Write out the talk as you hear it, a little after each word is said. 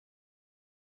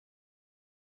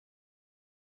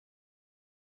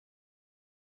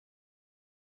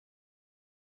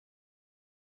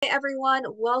everyone.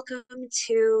 Welcome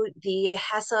to the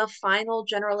HESA Final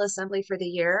General Assembly for the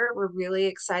year. We're really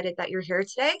excited that you're here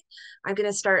today. I'm going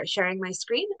to start sharing my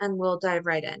screen and we'll dive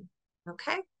right in.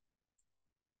 Okay,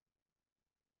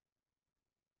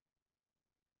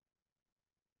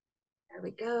 there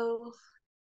we go.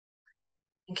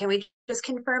 And can we just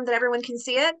confirm that everyone can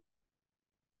see it?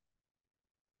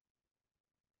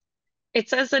 It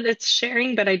says that it's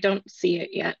sharing, but I don't see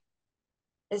it yet.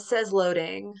 It says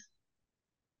loading.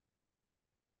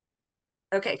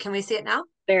 Okay, can we see it now?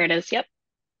 There it is. Yep.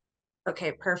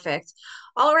 Okay, perfect.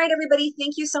 All right, everybody,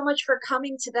 thank you so much for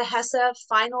coming to the HESA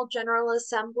Final General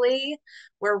Assembly.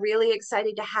 We're really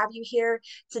excited to have you here.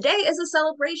 Today is a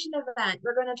celebration event.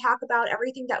 We're going to talk about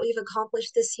everything that we've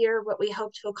accomplished this year, what we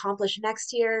hope to accomplish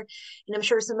next year, and I'm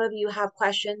sure some of you have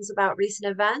questions about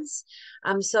recent events.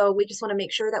 So we just want to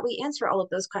make sure that we answer all of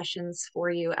those questions for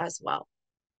you as well.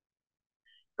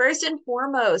 First and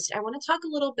foremost, I want to talk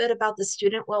a little bit about the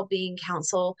Student Wellbeing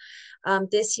Council.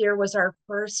 This year was our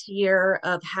first year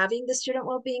of having the Student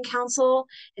Wellbeing Council,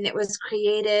 and it was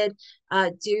created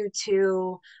due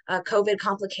to COVID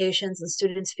complications and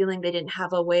students feeling they didn't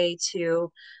have a way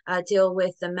to deal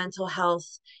with the mental health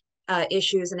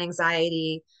issues and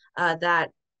anxiety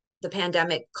that the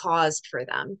pandemic caused for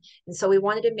them. And so we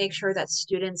wanted to make sure that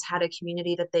students had a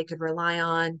community that they could rely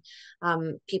on,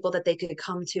 people that they could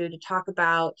come to talk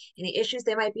about any issues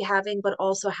they might be having, but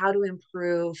also how to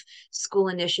improve school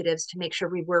initiatives to make sure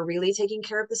we were really taking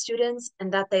care of the students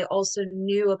and that they also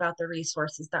knew about the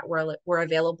resources that were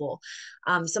available.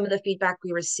 Some of the feedback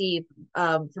we received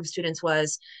from students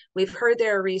was, we've heard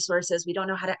there are resources, we don't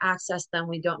know how to access them,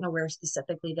 we don't know where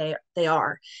specifically they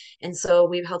are. And so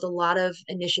we've held a lot of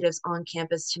initiatives on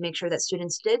campus to make sure that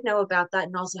students did know about that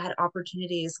and also had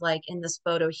opportunities like in this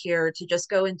photo here to just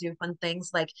go and do fun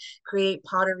things like create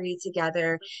pottery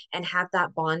together and have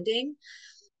that bonding.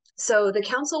 So the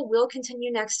council will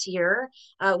continue next year.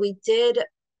 We did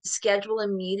schedule a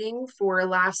meeting for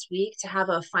last week to have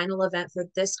a final event for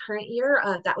this current year.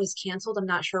 That was canceled. I'm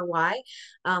not sure why.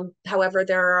 However,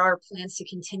 there are plans to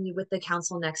continue with the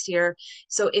council next year.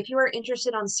 So if you are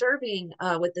interested on serving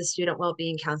with the Student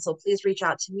Wellbeing Council, please reach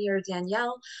out to me or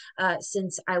Danielle,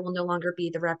 since I will no longer be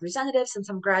the representative since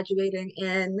I'm graduating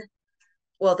in,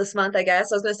 well, this month, I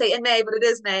guess. I was going to say in May, but it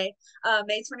is May,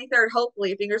 May 23rd,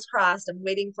 hopefully, fingers crossed. I'm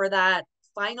waiting for that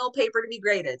final paper to be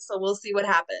graded. So we'll see what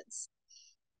happens.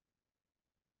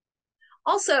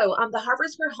 Also, the Harbor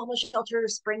Square Homeless Shelter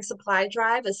Spring Supply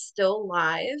Drive is still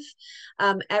live.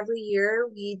 Every year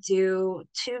we do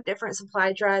two different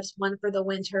supply drives, one for the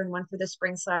winter and one for the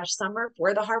spring/summer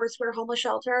for the Harbor Square Homeless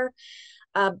Shelter.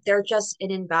 They're just an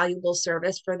invaluable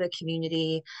service for the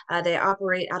community. They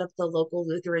operate out of the local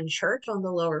Lutheran church on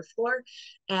the lower floor,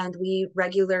 and we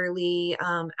regularly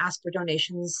ask for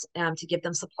donations to give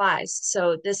them supplies.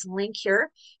 So this link here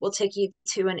will take you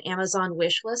to an Amazon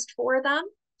wish list for them,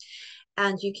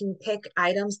 and you can pick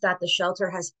items that the shelter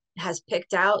has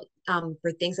picked out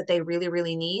for things that they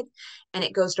really need, and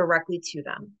it goes directly to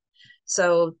them.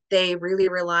 So they really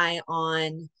rely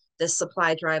on this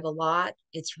supply drive a lot.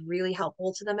 It's really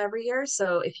helpful to them every year.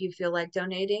 So if you feel like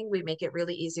donating, we make it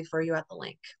really easy for you at the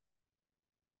link.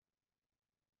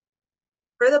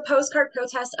 For the postcard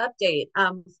protest update,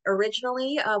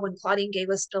 originally, when Claudine Gay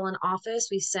was still in office,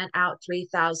 we sent out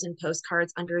 3,000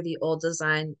 postcards under the old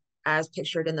design as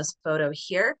pictured in this photo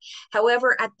here.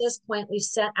 However, at this point, we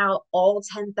sent out all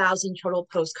 10,000 total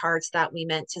postcards that we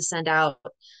meant to send out.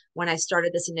 When I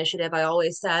started this initiative, I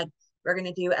always said, we're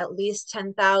going to do at least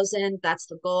 10,000. That's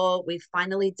the goal. We've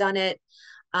finally done it.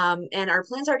 And our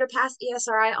plans are to pass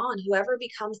ESRI on. Whoever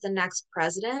becomes the next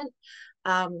president,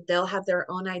 they'll have their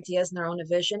own ideas and their own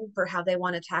vision for how they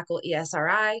want to tackle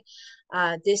ESRI.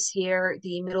 This year,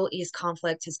 the Middle East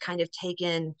conflict has kind of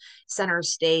taken center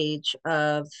stage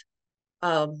of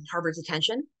Harvard's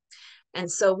attention.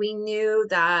 And so we knew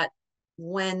that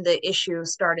when the issue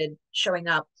started showing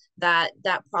up, that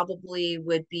probably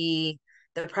would be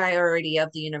the priority of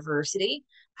the university.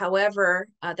 However,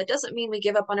 that doesn't mean we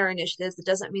give up on our initiatives. It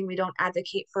doesn't mean we don't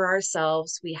advocate for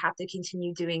ourselves. We have to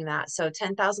continue doing that. So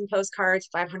 10,000 postcards,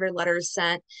 500 letters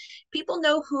sent. People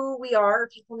know who we are.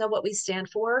 People know what we stand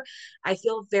for. I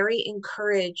feel very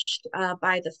encouraged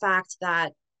by the fact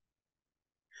that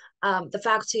the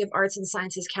Faculty of Arts and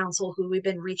Sciences Council, who we've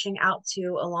been reaching out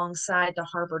to alongside the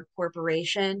Harvard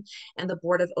Corporation and the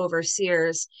Board of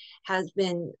Overseers, has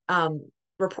been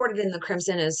reported in the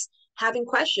Crimson as having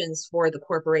questions for the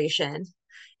corporation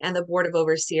and the Board of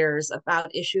Overseers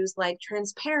about issues like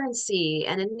transparency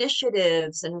and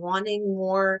initiatives and wanting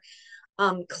more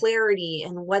clarity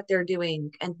in what they're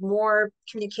doing and more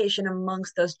communication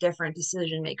amongst those different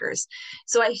decision makers.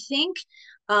 So I think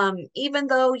even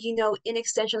though, in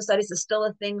extension studies is still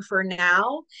a thing for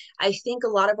now, I think a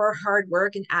lot of our hard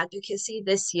work and advocacy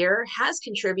this year has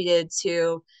contributed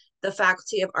to the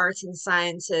Faculty of Arts and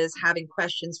Sciences having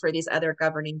questions for these other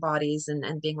governing bodies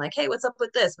and being like, hey, what's up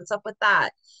with this? What's up with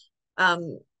that?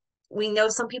 Um, we know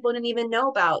some people didn't even know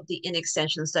about the in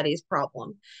extension studies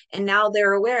problem. And now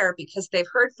they're aware because they've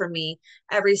heard from me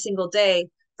every single day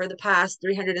for the past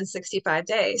 365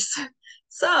 days.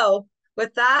 So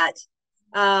with that,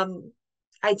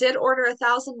 I did order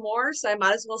 1,000 more, so I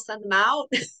might as well send them out.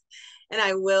 And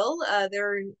I will.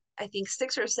 There are, I think,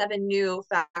 6 or 7 new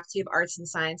Faculty of Arts and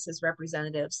Sciences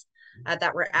representatives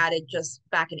that were added just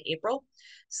back in April.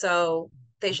 So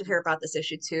they should hear about this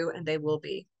issue too, and they will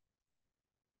be.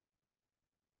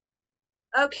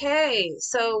 Okay,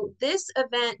 so this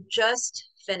event just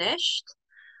finished.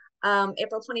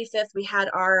 April 25th, we had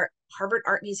our Harvard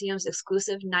Art Museum's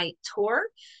exclusive night tour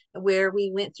where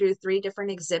we went through 3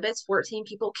 different exhibits. 14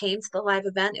 people came to the live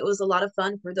event. It was a lot of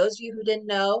fun. For those of you who didn't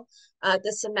know,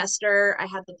 this semester I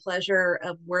had the pleasure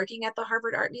of working at the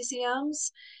Harvard Art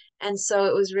Museums. And so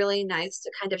it was really nice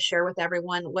to kind of share with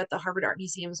everyone what the Harvard Art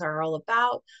Museums are all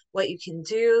about, what you can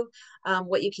do,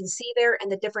 what you can see there,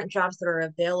 and the different jobs that are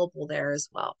available there as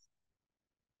well.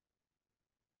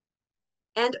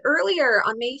 And earlier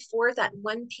on May 4th at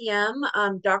 1 p.m.,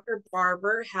 Dr.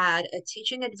 Barber had a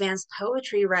teaching advanced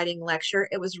poetry writing lecture.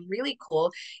 It was really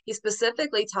cool. He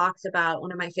specifically talked about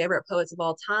one of my favorite poets of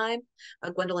all time,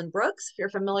 Gwendolyn Brooks. If you're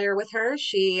familiar with her,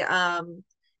 she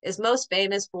is most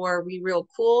famous for We Real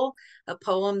Cool, a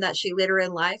poem that she later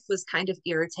in life was kind of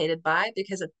irritated by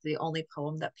because it's the only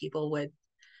poem that people would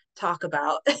talk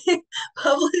about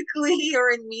publicly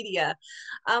or in media.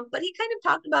 But he kind of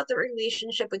talked about the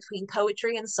relationship between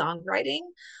poetry and songwriting.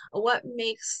 What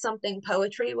makes something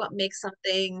poetry? What makes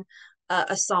something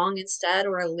a song instead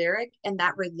or a lyric? And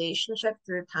that relationship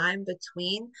through time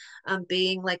between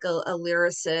being like a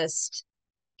lyricist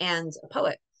and a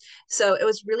poet. So it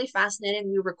was really fascinating.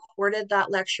 We recorded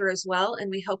that lecture as well, and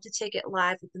we hope to take it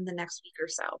live within the next week or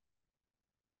so.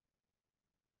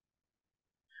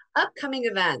 Upcoming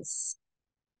events.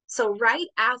 So right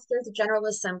after the General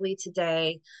Assembly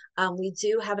today, we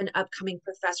do have an upcoming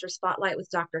professor spotlight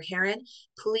with Dr. Heron.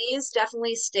 Please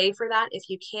definitely stay for that if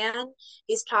you can.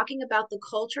 He's talking about the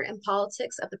culture and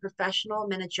politics of the professional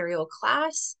managerial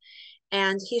class.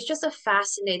 And he's just a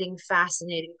fascinating,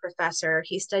 fascinating professor.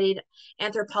 He studied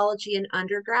anthropology in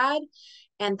undergrad,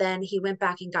 and then he went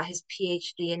back and got his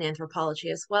PhD in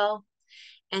anthropology as well.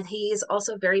 And he's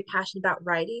also very passionate about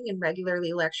writing and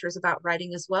regularly lectures about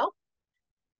writing as well.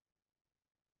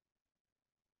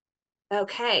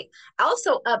 Okay.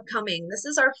 Also upcoming, this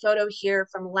is our photo here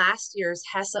from last year's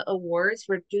HESA Awards.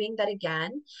 We're doing that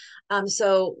again.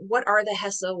 So what are the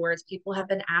HESA Awards? People have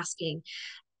been asking.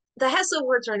 The HESA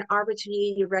Awards are an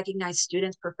opportunity to recognize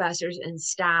students, professors, and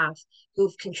staff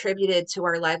who've contributed to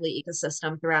our lively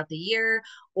ecosystem throughout the year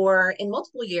or in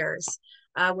multiple years.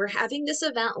 We're having this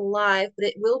event live, but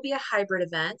it will be a hybrid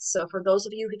event. So for those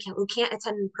of you who can't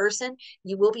attend in person,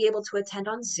 you will be able to attend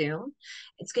on Zoom.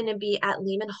 It's going to be at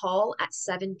Lehman Hall at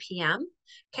 7 p.m.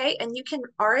 Okay, and you can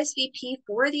RSVP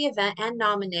for the event and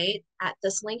nominate at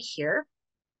this link here.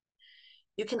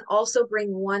 You can also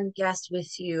bring one guest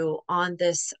with you on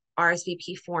this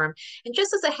RSVP form. And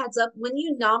just as a heads up, when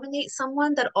you nominate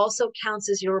someone, that also counts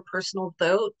as your personal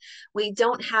vote. We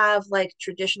don't have like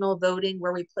traditional voting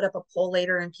where we put up a poll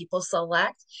later and people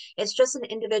select. It's just an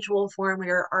individual form where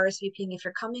you're RSVPing if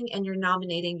you're coming and you're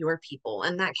nominating your people,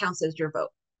 and that counts as your vote.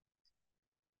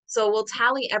 So we'll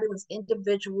tally everyone's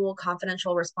individual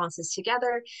confidential responses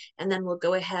together, and then we'll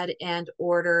go ahead and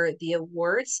order the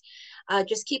awards.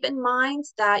 Just keep in mind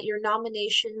that your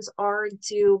nominations are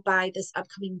due by this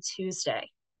upcoming Tuesday.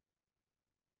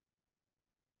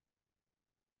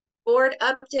 Board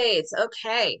updates.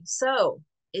 Okay, so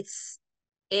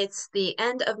it's the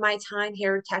end of my time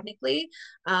here technically.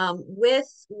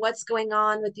 With what's going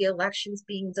on with the elections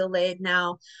being delayed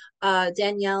now,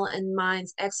 Danielle and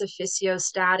mine's ex officio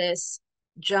status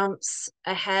jumps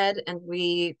ahead, and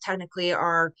we technically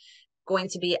are going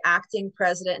to be acting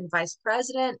president and vice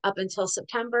president up until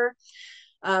September.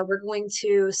 We're going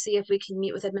to see if we can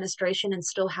meet with administration and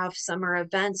still have summer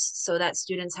events so that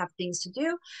students have things to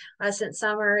do, since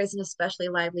summer is an especially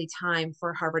lively time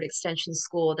for Harvard Extension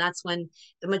School. That's when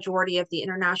the majority of the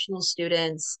international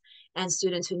students and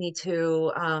students who need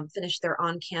to finish their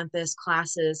on-campus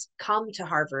classes come to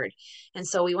Harvard. And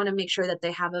so we want to make sure that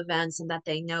they have events and that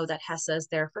they know that HESA is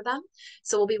there for them.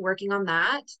 So we'll be working on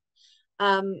that.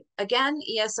 Again,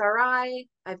 ESRI,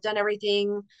 I've done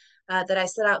everything that I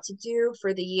set out to do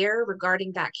for the year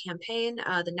regarding that campaign.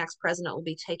 The next president will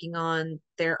be taking on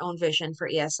their own vision for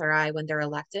ESRI when they're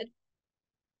elected.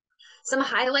 Some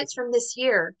highlights from this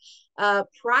year.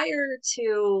 Prior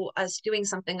to us doing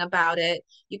something about it,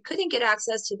 you couldn't get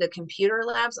access to the computer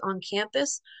labs on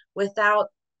campus without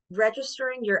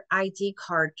registering your ID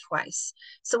card twice.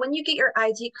 So when you get your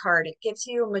ID card, it gives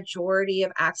you a majority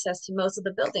of access to most of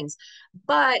the buildings.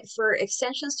 But for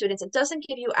extension students, it doesn't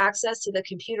give you access to the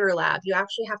computer lab. You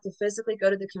actually have to physically go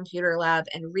to the computer lab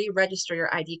and re-register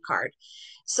your ID card.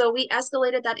 So we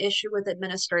escalated that issue with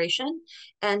administration,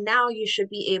 and now you should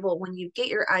be able, when you get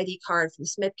your ID card from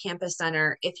Smith Campus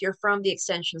Center, if you're from the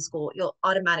extension school, you'll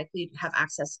automatically have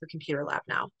access to the computer lab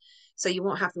now. So you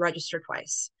won't have to register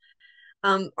twice.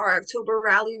 Our October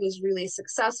rally was really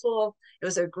successful. It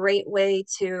was a great way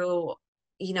to,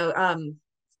 you know,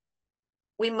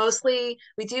 we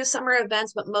do summer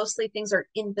events, but mostly things are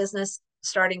in business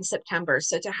starting September.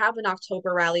 So to have an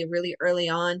October rally really early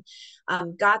on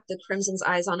got the Crimson's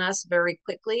eyes on us very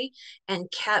quickly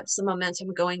and kept some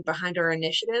momentum going behind our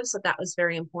initiative. So that was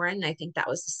very important. I think that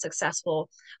was a successful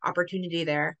opportunity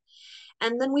there.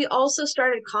 And then we also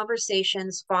started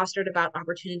conversations fostered about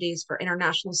opportunities for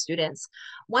international students.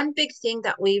 One big thing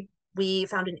that we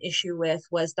found an issue with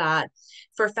was that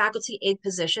for faculty aide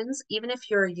positions, even if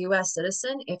you're a US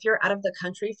citizen, if you're out of the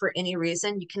country for any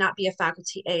reason, you cannot be a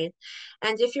faculty aide.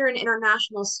 And if you're an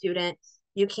international student,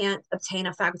 you can't obtain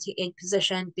a faculty aide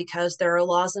position because there are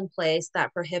laws in place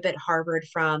that prohibit Harvard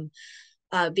from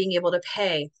being able to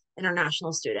pay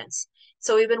international students.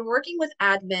 So we've been working with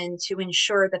admin to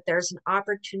ensure that there's an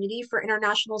opportunity for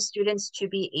international students to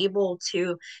be able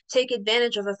to take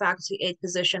advantage of a faculty aide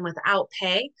position without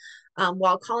pay,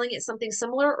 while calling it something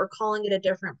similar or calling it a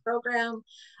different program,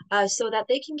 so that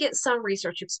they can get some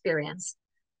research experience.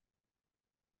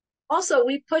 Also,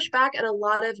 we pushed back at a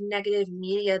lot of negative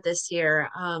media this year.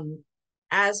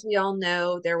 As we all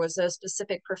know, there was a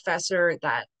specific professor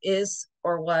that is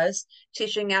or was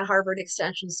teaching at Harvard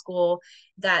Extension School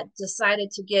that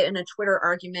decided to get in a Twitter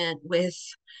argument with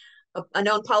a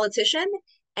known politician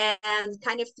and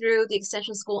kind of threw the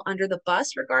extension school under the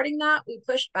bus regarding that. We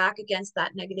pushed back against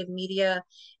that negative media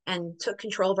and took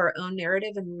control of our own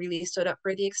narrative and really stood up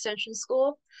for the extension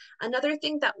school. Another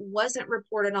thing that wasn't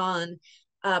reported on,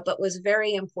 but was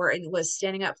very important, was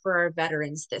standing up for our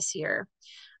veterans this year.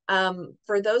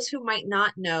 For those who might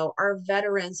not know, our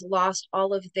veterans lost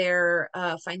all of their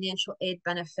financial aid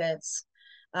benefits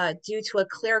due to a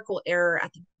clerical error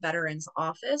at the Veterans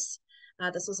Office.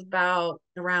 This was about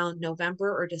around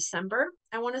November or December,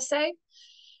 I want to say.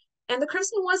 And the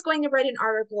Crimson was going to write an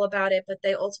article about it, but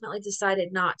they ultimately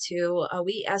decided not to.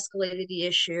 We escalated the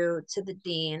issue to the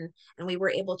dean, and we were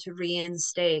able to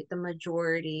reinstate the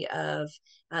majority of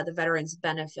the veterans'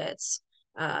 benefits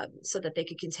so that they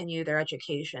could continue their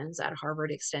educations at Harvard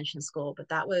Extension School. But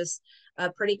that was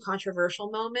a pretty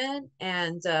controversial moment,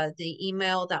 and the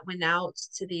email that went out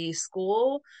to the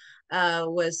school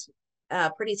was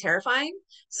pretty terrifying.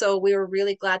 So we were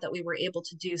really glad that we were able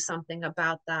to do something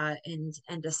about that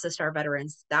and assist our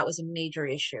veterans. That was a major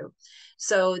issue.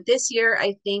 So this year,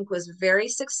 I think, was very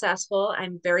successful.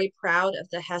 I'm very proud of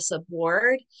the HESA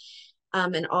board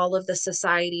and all of the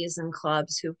societies and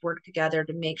clubs who've worked together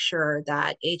to make sure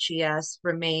that HES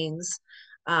remains,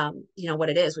 what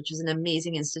it is, which is an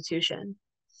amazing institution.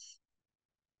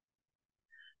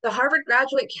 The Harvard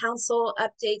Graduate Council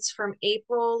updates from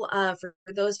April. For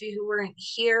those of you who weren't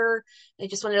here, I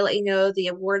just wanted to let you know the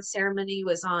award ceremony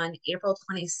was on April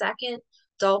 22nd.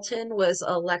 Dalton was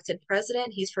elected president.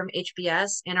 He's from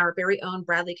HBS, and our very own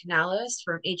Bradley Canales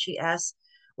from HES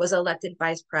was elected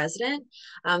vice president.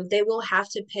 They will have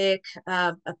to pick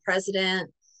a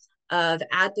president of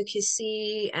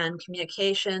advocacy and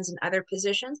communications and other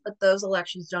positions, but those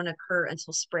elections don't occur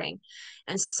until spring.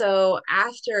 And so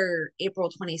after April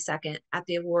 22nd at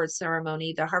the award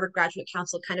ceremony, the Harvard Graduate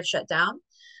Council kind of shut down.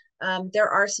 There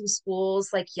are some schools,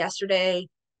 like yesterday,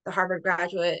 the Harvard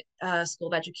Graduate School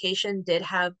of Education did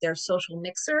have their social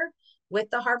mixer with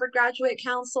the Harvard Graduate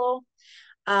Council.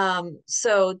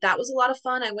 So that was a lot of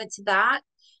fun. I went to that.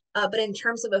 But in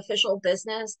terms of official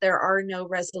business, there are no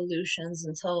resolutions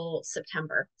until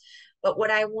September. But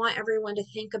what I want everyone to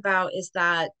think about is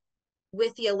that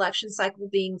with the election cycle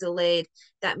being delayed,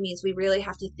 that means we really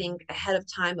have to think ahead of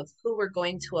time of who we're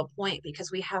going to appoint, because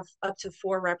we have up to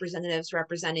 4 representatives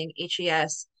representing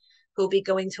HES who will be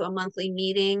going to a monthly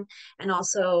meeting, and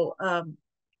also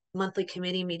monthly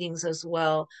committee meetings as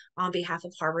well on behalf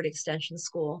of Harvard Extension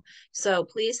School. So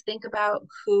please think about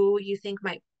who you think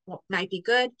might might be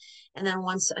good. And then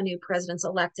once a new president's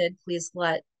elected, please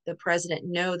let the president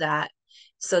know that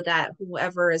so that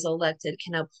whoever is elected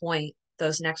can appoint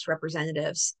those next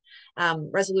representatives.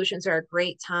 Resolutions are a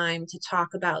great time to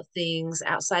talk about things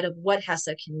outside of what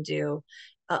HESA can do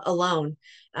alone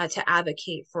to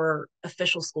advocate for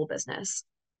official school business.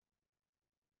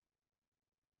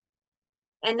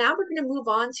 And now we're going to move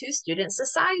on to student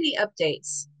society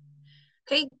updates.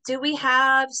 Okay, do we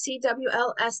have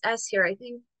CWLSS here?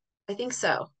 I think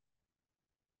so.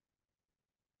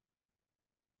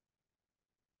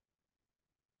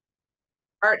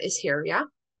 Art is here, yeah?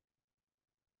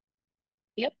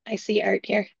 Yep, I see Art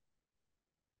here.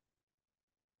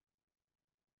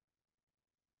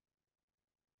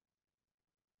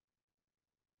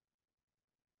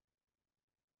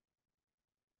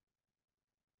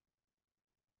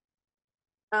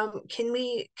 Can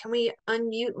we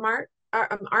unmute Art?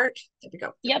 There we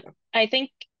go. There we Yep, go. I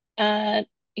think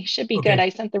he should be good. Okay. I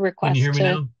sent the Can you hear request me to,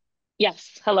 now?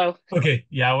 yes, hello. Okay.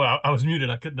 Yeah, well, I was muted.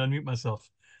 I couldn't unmute myself.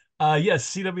 Yes,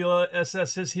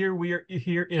 CWSS is here. We are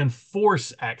here in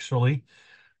force, actually.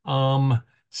 Um,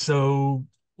 so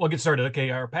we'll get started.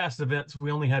 Okay, our past events,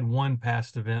 we only had one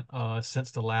past event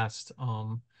since the last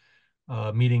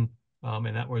meeting.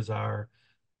 And that was our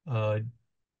uh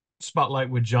Spotlight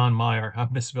with John Meyer. I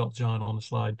misspelled John on the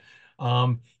slide.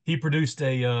 He produced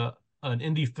a an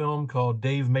indie film called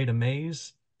Dave Made a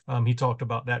Maze. He talked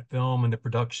about that film and the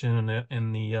production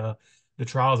and the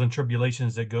trials and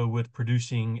tribulations that go with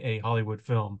producing a Hollywood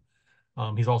film.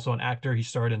 He's also an actor. He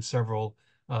starred in several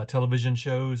television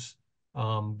shows.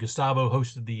 Gustavo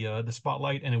hosted the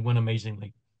Spotlight, and it went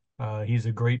amazingly. He's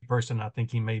a great person. I think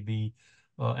he may be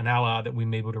an ally that we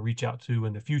may be able to reach out to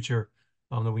in the future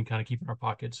that we can kind of keep in our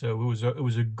pocket. So it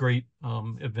was a great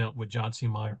event with John C.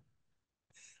 Meyer.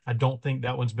 I don't think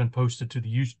that one's been posted to the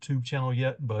YouTube channel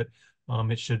yet, but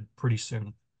it should pretty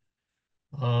soon.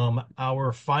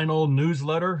 Our final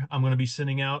newsletter I'm going to be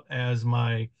sending out as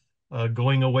my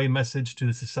going away message to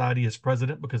the society as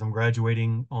president because I'm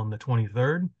graduating on the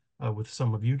 23rd with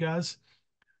some of you guys.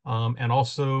 And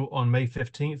also on May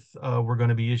 15th, we're going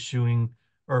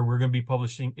to be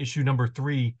publishing issue number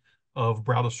 3 of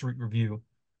Brattle Street Review.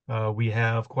 We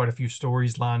have quite a few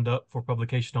stories lined up for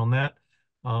publication on that.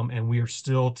 And we are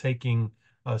still taking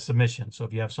submissions. So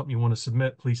if you have something you want to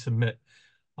submit, please submit.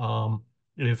 Um,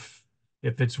 if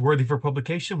if it's worthy for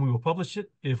publication, we will publish it.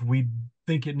 If we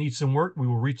think it needs some work, we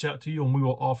will reach out to you and we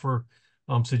will offer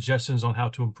suggestions on how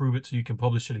to improve it so you can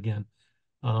publish it again.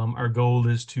 Our goal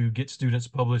is to get students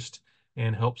published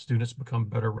and help students become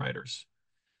better writers.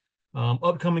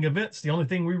 Upcoming events, the only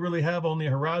thing we really have on the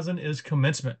horizon is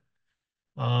commencement.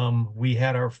 We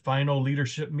had our final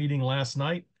leadership meeting last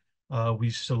night. We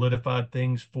solidified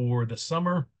things for the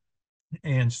summer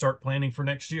and start planning for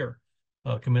next year.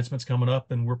 Commencement's coming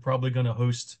up, and we're probably going to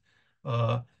host,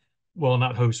 well,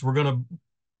 not host, we're going to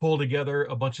pull together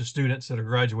a bunch of students that are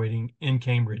graduating in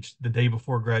Cambridge the day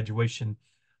before graduation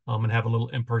and have a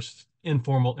little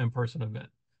informal in-person event.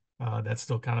 That's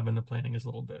still kind of in the planning is a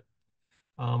little bit.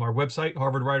 Our website,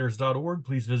 harvardwriters.org,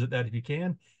 please visit that if you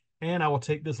can. And I will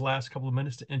take this last couple of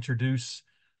minutes to introduce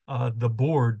the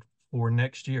board for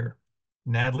next year.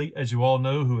 Natalie, as you all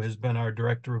know, who has been our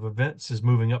director of events, is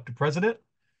moving up to president.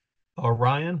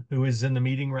 Ryan, who is in the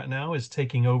meeting right now, is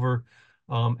taking over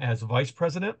as vice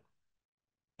president.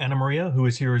 Anna Maria, who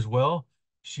is here as well,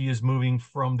 she is moving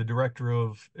from the director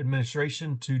of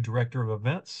administration to director of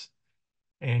events.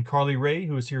 And Carly Ray,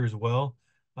 who is here as well,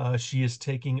 she is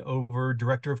taking over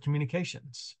director of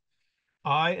communications.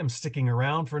 I am sticking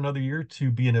around for another year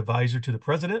to be an advisor to the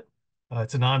president.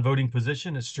 It's a non-voting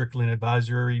position. It's strictly an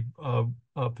advisory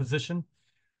position.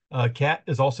 Kat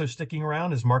is also sticking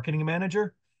around as marketing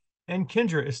manager, and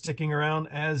Kendra is sticking around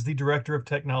as the director of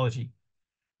technology.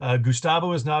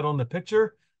 Gustavo is not on the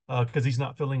picture because he's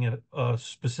not filling a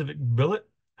specific billet.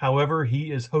 However,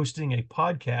 he is hosting a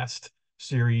podcast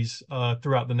series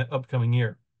throughout the upcoming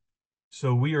year.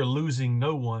 So we are losing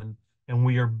no one, and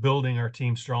we are building our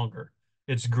team stronger.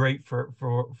 It's great for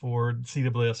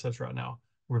CWSS right now.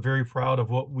 We're very proud of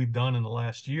what we've done in the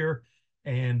last year,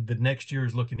 and the next year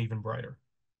is looking even brighter.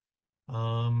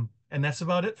 And that's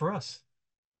about it for us.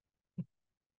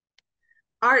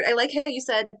 Art, I like how you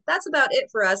said that's about it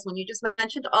for us when you just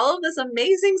mentioned all of this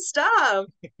amazing stuff.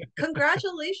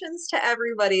 Congratulations to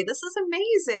everybody. This is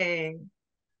amazing.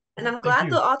 And I'm Thank glad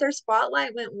you. the author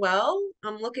spotlight went well.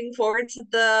 I'm looking forward to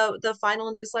the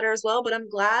final newsletter as well, but I'm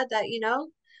glad that,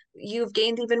 you've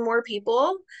gained even more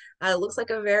people. It looks like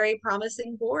a very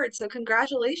promising board. So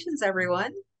congratulations,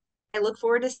 everyone. I look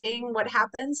forward to seeing what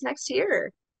happens next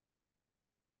year.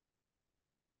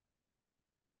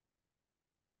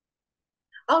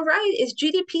 All right, is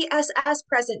GDPSS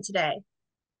present today?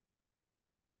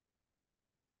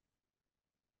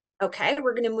 Okay,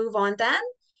 we're going to move on then.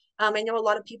 I know a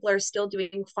lot of people are still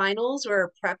doing finals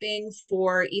or prepping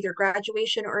for either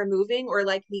graduation or moving, or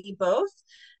like me, both.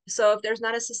 So if there's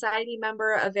not a society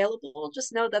member available,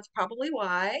 just know that's probably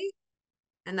why,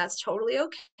 and that's totally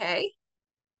okay.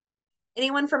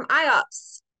 Anyone from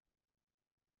IOPS?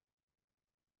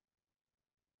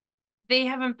 They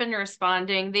haven't been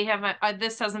responding. They haven't,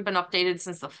 this hasn't been updated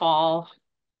since the fall.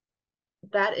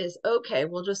 That is okay.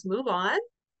 We'll just move on.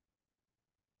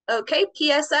 Okay,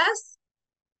 PSS?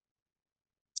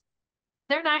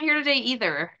 They're not here today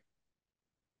either.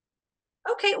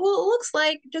 Okay, well, it looks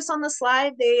like just on the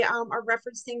slide, they are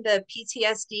referencing the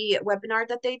PTSD webinar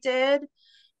that they did.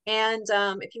 And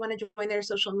if you want to join their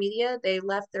social media, they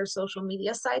left their social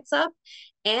media sites up,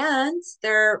 and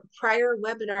their prior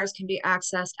webinars can be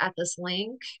accessed at this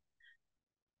link.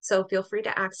 So feel free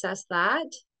to access that.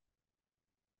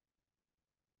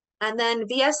 And then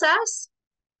VSS,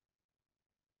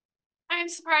 I'm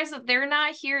surprised that they're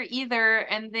not here either,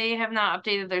 and they have not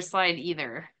updated their slide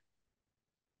either.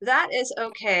 that is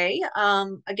okay.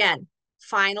 Again,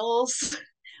 finals,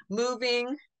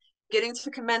 moving, getting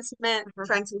to commencement,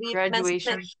 trying to leave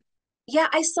Graduation. commencement. Yeah,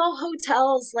 I saw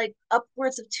hotels like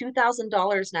upwards of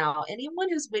 $2,000 now. Anyone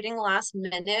who's waiting last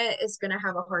minute is going to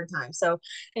have a hard time. So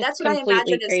It's that's what I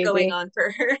imagine completely is going crazy. on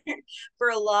for for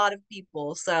a lot of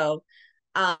people. So,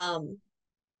 um,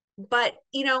 but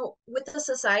with the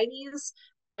societies,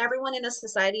 everyone in a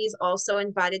society is also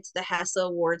invited to the HESA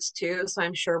Awards too. So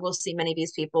I'm sure we'll see many of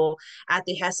these people at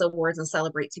the HESA Awards and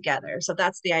celebrate together. So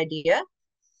that's the idea.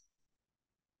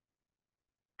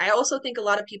 I also think a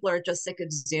lot of people are just sick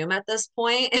of Zoom at this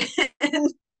point.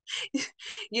 And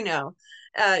you know,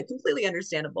 completely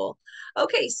understandable.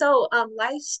 Okay, so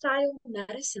Lifestyle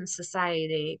Medicine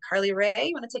Society. Carly Ray,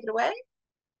 you want to take it away?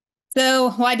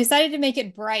 So, well, I decided to make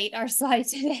it bright, our slide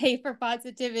today, for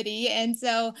positivity. And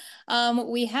so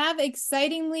we have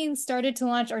excitingly started to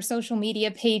launch our social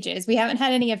media pages. We haven't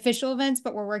had any official events,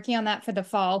 but we're working on that for the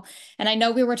fall. And I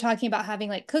know we were talking about having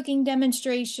like cooking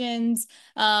demonstrations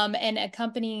and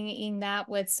accompanying that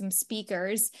with some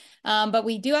speakers. But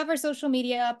we do have our social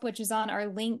media up, which is on our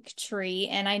link tree.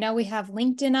 And I know we have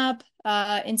LinkedIn up,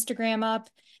 Instagram up.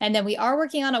 And then we are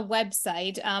working on a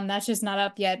website. That's just not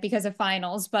up yet because of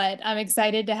finals, but I'm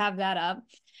excited to have that up.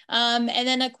 And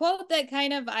then a quote that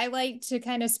kind of I like to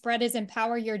kind of spread is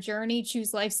empower your journey,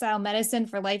 choose lifestyle medicine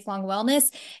for lifelong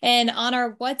wellness. And on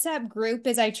our WhatsApp group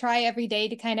is I try every day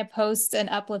to kind of post an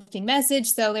uplifting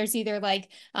message. So there's either like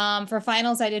for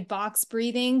finals, I did box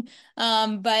breathing.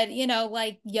 But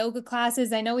like yoga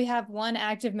classes, I know we have one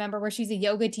active member where she's a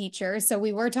yoga teacher. So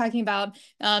we were talking about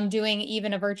doing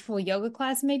even a virtual yoga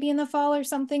class maybe in the fall or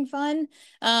something fun.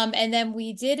 And then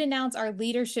we did announce our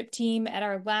leadership team at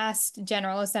our last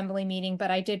General Assembly meeting,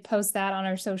 but I did post that on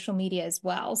our social media as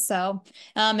well. So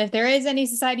if there is any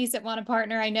societies that want to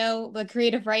partner, I know the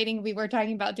creative writing, we were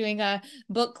talking about doing a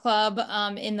book club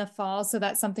in the fall. So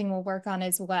that's something we'll work on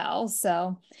as well.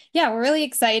 So yeah, we're really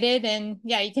excited. And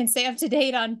yeah, you can stay up to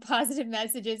date on positive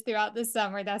messages throughout the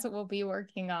summer. That's what we'll be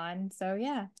working on. So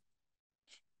yeah.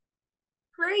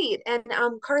 Great. And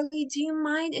Carly, do you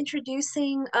mind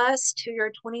introducing us to your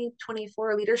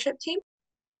 2024 leadership team?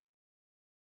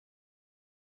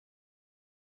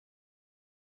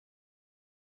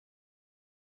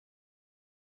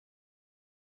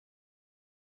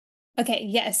 Okay,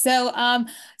 yes. So our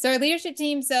leadership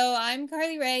team, so I'm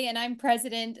Carly Ray and I'm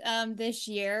president this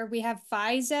year. We have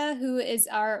Faiza, who is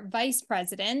our vice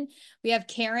president. We have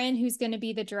Karen, who's going to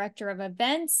be the director of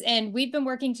events, and we've been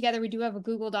working together. We do have a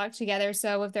Google Doc together.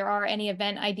 So if there are any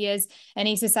event ideas,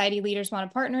 any society leaders want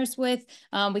to partner us with,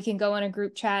 we can go in a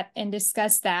group chat and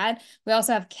discuss that. We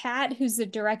also have Kat, who's the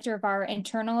director of our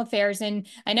internal affairs. And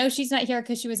I know she's not here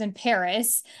because she was in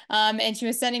Paris. And she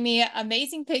was sending me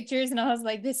amazing pictures, and I was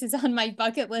like, this is on my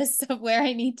bucket list of where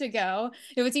I need to go.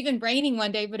 It was even raining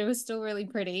one day, but it was still really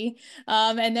pretty.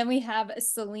 And then we have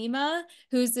Salima,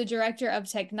 who's the director of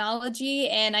technology,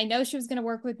 and I know she was going to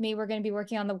work with me. We're going to be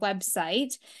working on the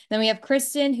website. Then we have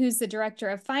Kristen, who's the director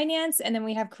of finance, and then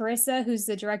we have Carissa, who's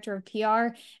the director of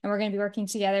PR, and we're going to be working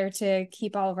together to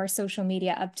keep all of our social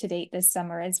media up to date this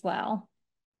summer as well.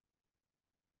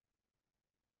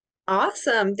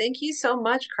 Awesome. Thank you so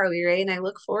much, Carly Ray. And I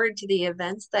look forward to the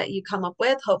events that you come up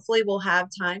with. Hopefully we'll have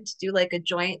time to do like a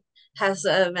joint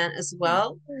HESA event as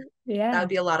well. That would Yeah.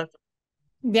 be a lot of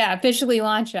Yeah, officially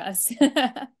launch us.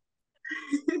 fun.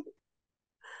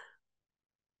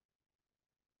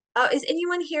 Is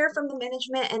anyone here from the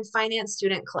Management and Finance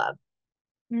Student Club?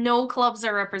 No clubs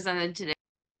are represented today.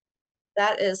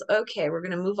 That is okay. We're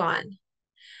going to move on.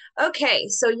 Okay,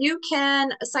 so you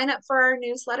can sign up for our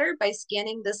newsletter by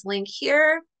scanning this link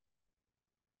here.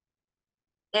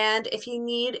 And if you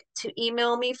need to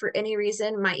email me for any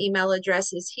reason, my email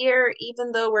address is here.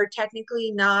 Even though we're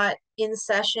technically not in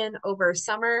session over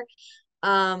summer,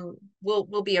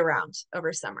 we'll be around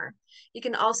over summer. You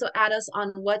can also add us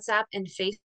on WhatsApp and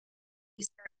Facebook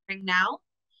now,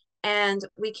 and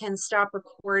we can stop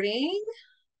recording.